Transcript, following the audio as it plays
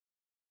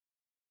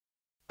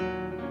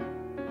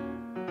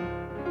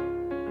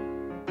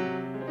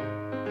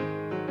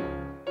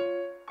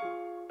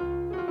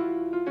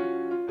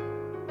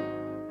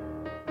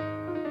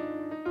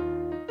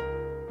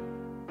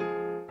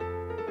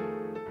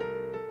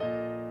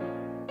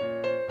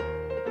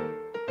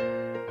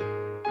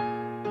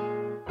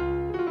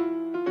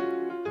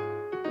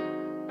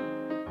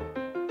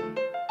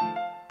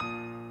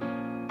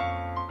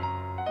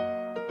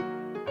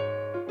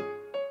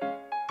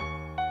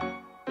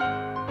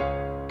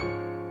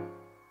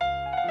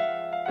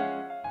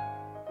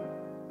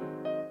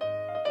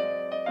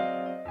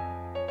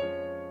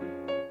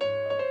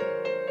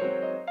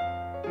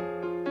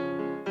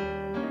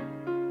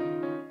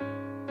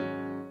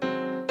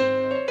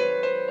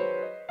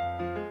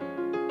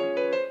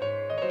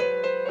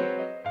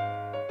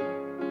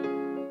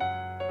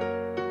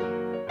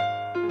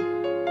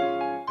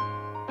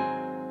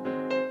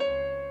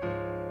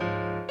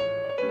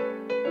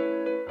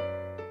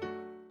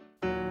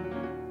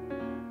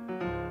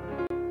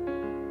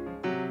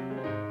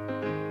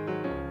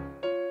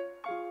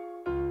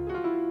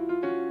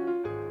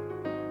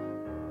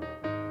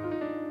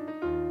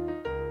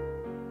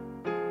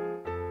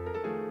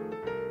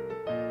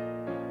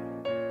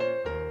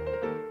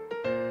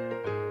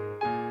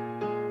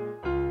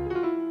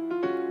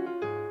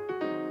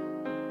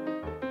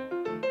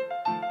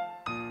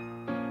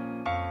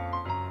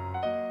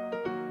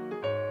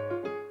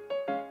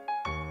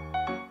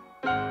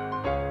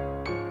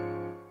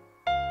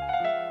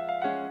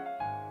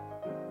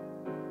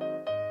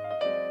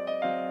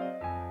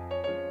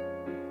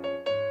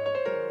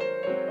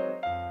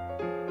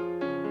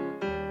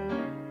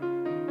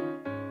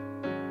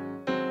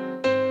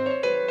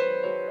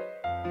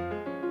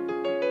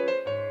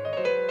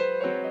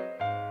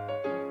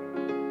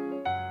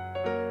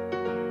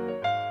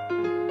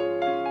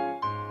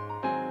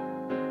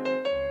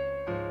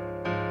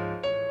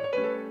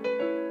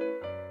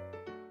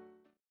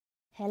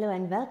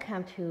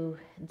welcome to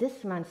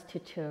this month's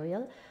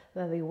tutorial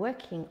where we're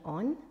working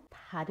on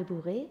pas de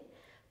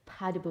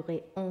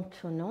bourre en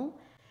tournant.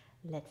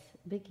 Let's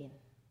begin.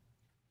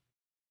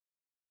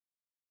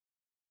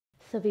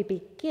 So we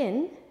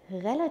begin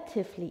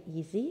relatively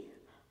easy,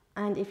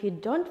 and if you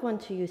don't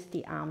want to use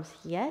the arms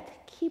yet,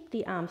 keep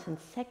the arms in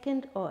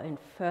second or in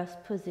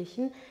first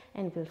position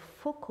and we'll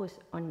focus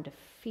on the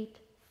feet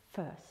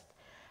first.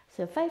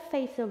 So if I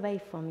face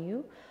away from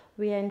you,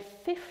 we are in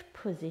fifth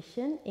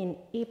position in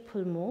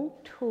épaulement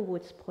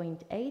towards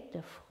point 8,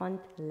 the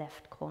front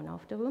left corner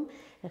of the room,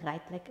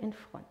 right leg in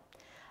front.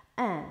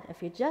 And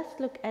if you just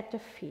look at the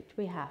feet,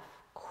 we have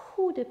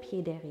coup de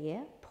pied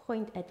derrière,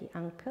 point at the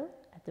ankle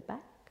at the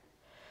back,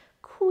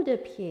 coup de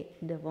pied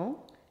devant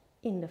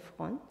in the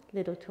front,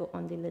 little toe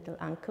on the little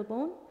ankle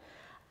bone,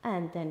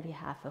 and then we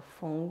have a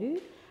fondu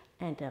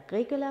and a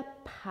regular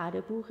pas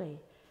de bourre.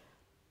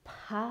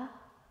 Pas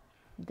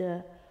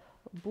de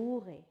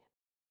bourre.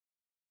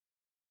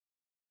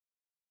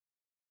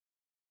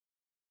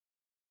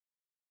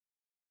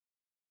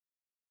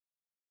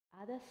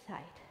 Other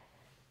side,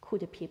 coup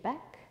de pied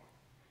back,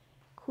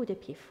 coup de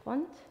pied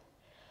front,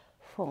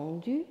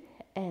 fondu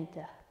and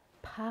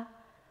pas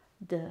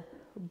de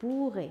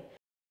bourre.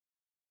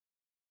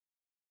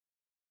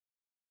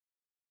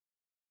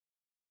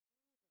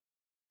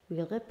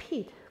 We'll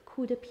repeat,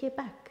 coup de pied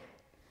back,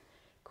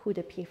 coup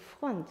de pied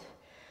front,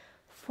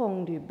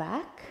 fondu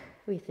back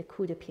with the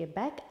coup de pied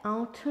back,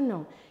 en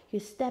tournant.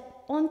 You step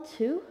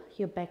onto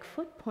your back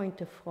foot, point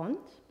to front.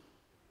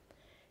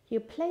 You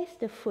place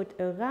the foot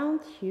around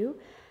you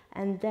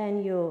and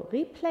then you're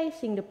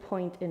replacing the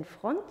point in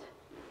front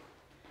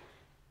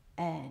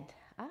and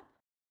up.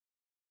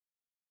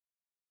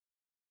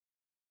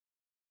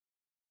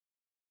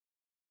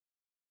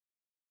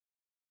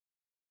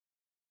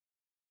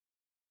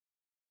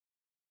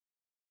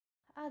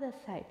 Other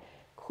side,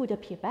 coup de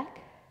pied back,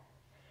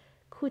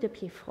 coup de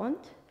pied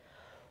front,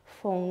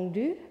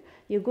 fondu.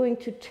 You're going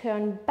to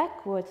turn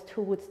backwards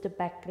towards the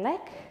back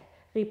leg,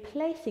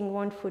 replacing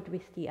one foot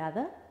with the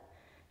other.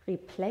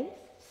 Replace,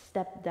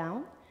 step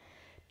down,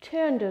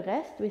 turn the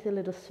rest with a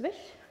little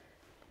swish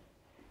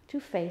to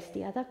face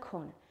the other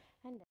corner.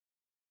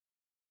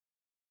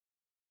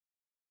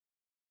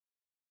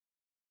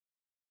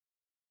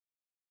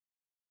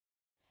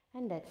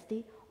 And that's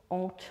the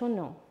en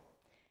tournant.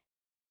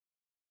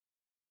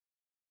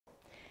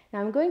 Now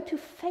I'm going to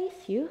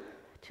face you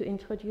to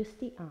introduce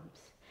the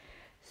arms.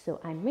 So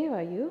I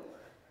mirror you,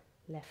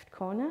 left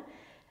corner,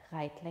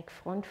 right leg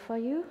front for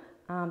you,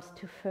 arms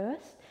to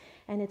first,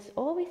 and it's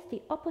always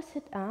the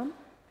opposite arm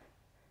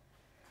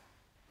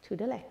to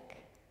the leg.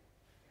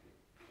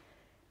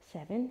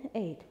 7,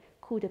 8,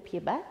 coup de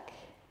pied back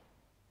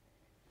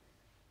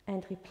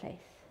and replace.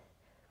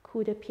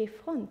 Coup de pied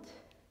front,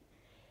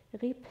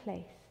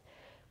 replace.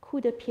 Coup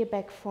de pied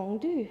back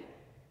fondu,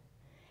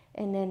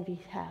 and then we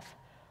have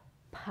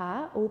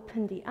pas,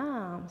 open the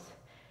arms,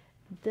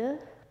 de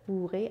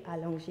bourre,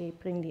 allongé,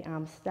 bring the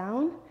arms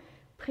down,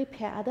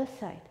 prepare other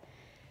side.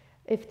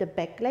 If the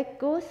back leg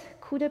goes,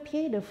 coup de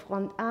pied, the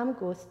front arm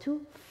goes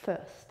to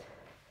first.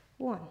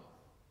 1,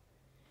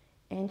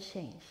 and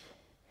change.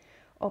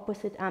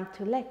 Opposite arm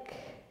to leg,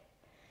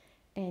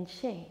 and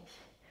change.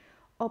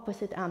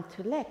 Opposite arm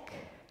to leg.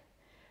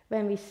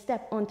 When we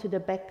step onto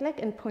the back leg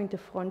and point the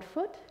front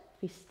foot,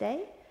 we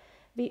stay,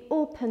 we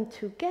open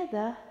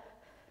together,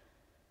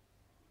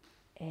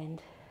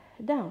 and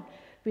down.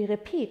 We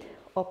repeat,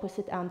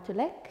 opposite arm to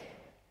leg,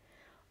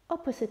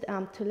 opposite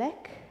arm to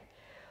leg,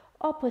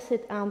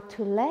 opposite arm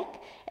to leg,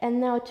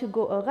 and now to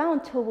go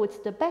around towards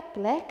the back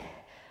leg,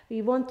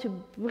 we want to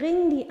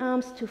bring the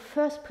arms to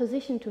first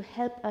position to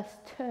help us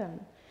turn.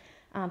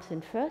 Arms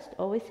in first,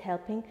 always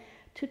helping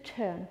to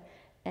turn.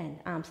 And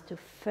arms to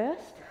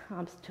first,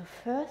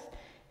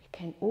 we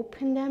can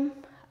open them,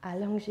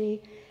 allongé,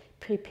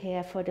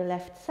 prepare for the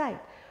left side.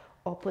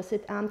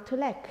 Opposite arm to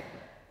leg,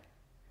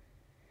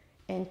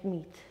 and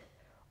meet.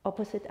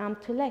 Opposite arm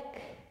to leg,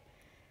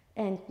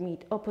 and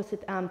meet.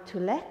 Opposite arm to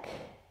leg.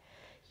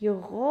 You're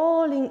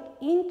rolling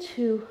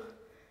into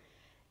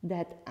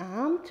that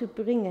arm to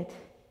bring it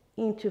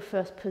into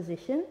first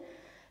position,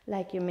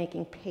 like you're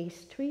making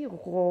pastry,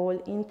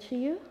 roll into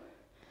you.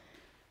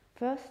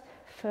 First,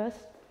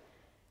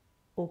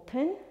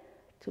 open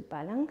to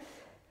balance,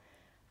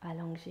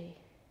 allongé,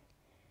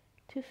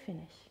 to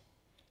finish.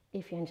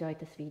 If you enjoyed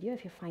this video,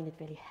 if you find it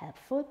really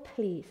helpful,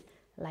 please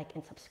like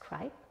and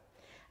subscribe.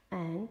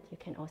 And you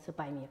can also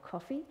buy me a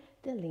coffee.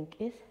 The link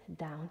is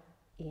down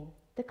in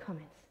the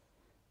comments.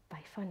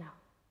 Bye for now.